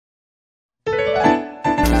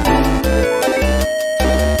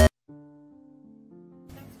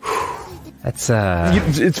That's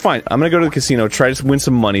It's fine. I'm gonna go to the casino, try to win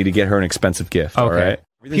some money to get her an expensive gift. okay. All right.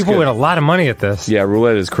 People win a lot of money at this. Yeah,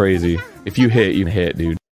 roulette is crazy. If you hit, you hit,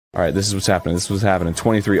 dude. All right, this is what's happening. This is what's happening.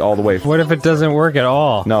 23 all the way. What if it doesn't work at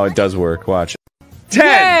all? No, it does work. Watch. 10.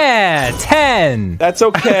 Yeah, 10. That's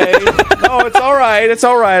okay. No, it's all right. It's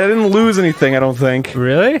all right. I didn't lose anything. I don't think.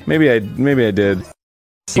 Really? Maybe I did.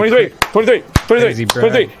 23. 23. 23.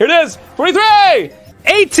 23. Here it is. 23.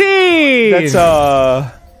 18. That's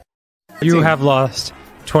You have lost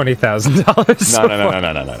 $20,000.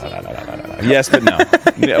 No. Yes, but no.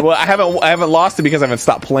 Yeah, well, I haven't lost it because I haven't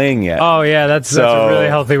stopped playing yet. Oh yeah, that's a really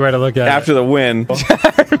healthy way to look at it. After the win.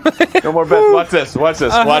 No more bets. Watch this. Watch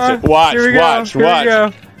this. Watch it. Watch. Here we go. Watch. Here Watch. we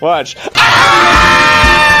go. Watch.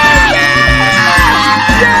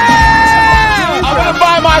 I'm gonna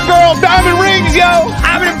buy my girl diamond rings, yo.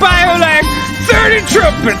 I'm gonna buy her like 30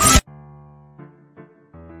 trumpets.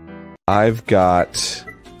 I've got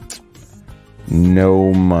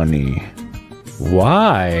no money.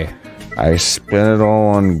 Why? I spent it all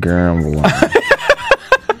on gambling.